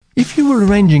you were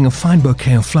arranging a fine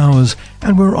bouquet of flowers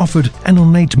and were offered an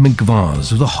ornate mink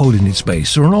vase with a hole in its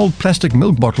base or an old plastic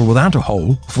milk bottle without a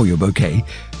hole for your bouquet,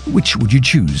 which would you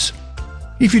choose?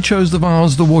 If you chose the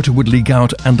vase, the water would leak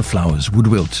out and the flowers would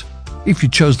wilt. If you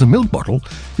chose the milk bottle,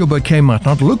 your bouquet might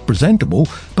not look presentable,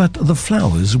 but the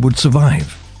flowers would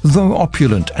survive. Though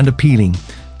opulent and appealing,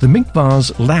 the mink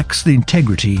vase lacks the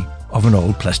integrity of an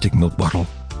old plastic milk bottle.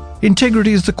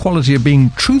 Integrity is the quality of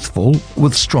being truthful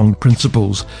with strong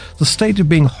principles, the state of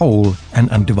being whole and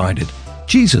undivided.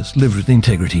 Jesus lived with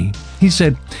integrity. He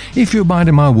said, "If you abide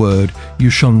in my word, you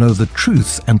shall know the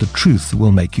truth, and the truth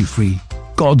will make you free."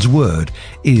 God's word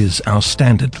is our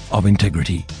standard of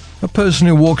integrity. A person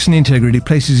who walks in integrity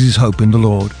places his hope in the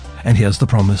Lord, and here's the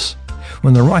promise.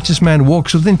 When the righteous man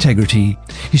walks with integrity,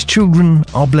 his children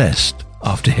are blessed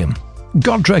after him.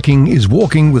 God Tracking is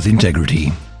walking with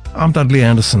integrity. I'm Dudley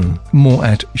Anderson. More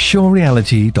at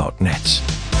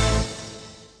surereality.net.